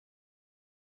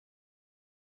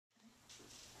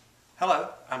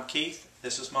Hello, I'm Keith.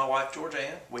 This is my wife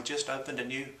Georganne. We just opened a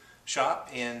new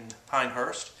shop in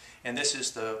Pinehurst, and this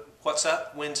is the What's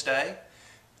Up Wednesday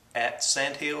at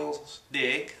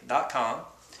SandhillsDig.com.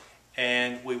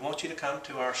 And we want you to come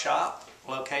to our shop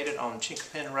located on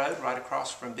Chinkapin Road, right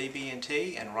across from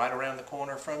BB&T and right around the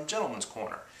corner from Gentleman's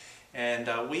Corner.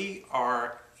 And we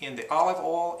are in the olive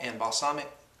oil and balsamic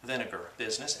vinegar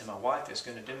business, and my wife is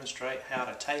going to demonstrate how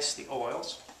to taste the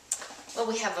oils. Well,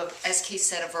 we have, as Keith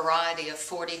said, a variety of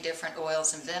 40 different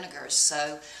oils and vinegars.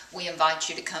 So we invite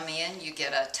you to come in. You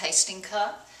get a tasting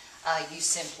cup. You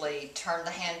simply turn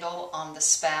the handle on the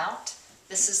spout.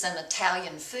 This is an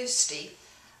Italian fusti,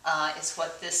 is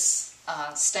what this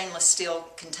stainless steel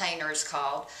container is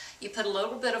called. You put a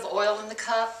little bit of oil in the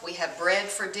cup. We have bread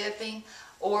for dipping,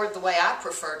 or the way I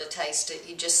prefer to taste it,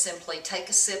 you just simply take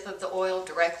a sip of the oil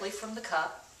directly from the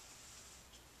cup.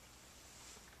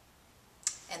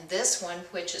 And this one,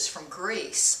 which is from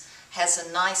Greece, has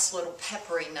a nice little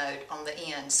peppery note on the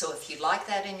end. So if you like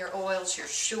that in your oils, you're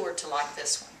sure to like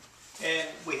this one. And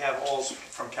we have oils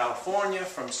from California,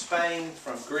 from Spain,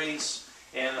 from Greece,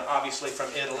 and obviously from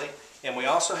Italy. And we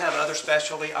also have other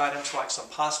specialty items like some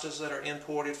pastas that are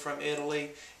imported from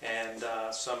Italy and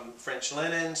some French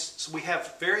linens. So we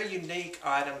have very unique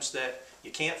items that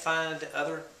you can't find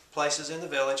other places in the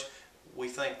village. We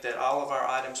think that all of our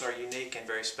items are unique and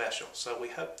very special. So we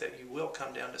hope that you will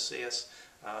come down to see us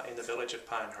in the village of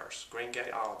Pinehurst.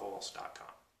 GreenGateOliveOils.com.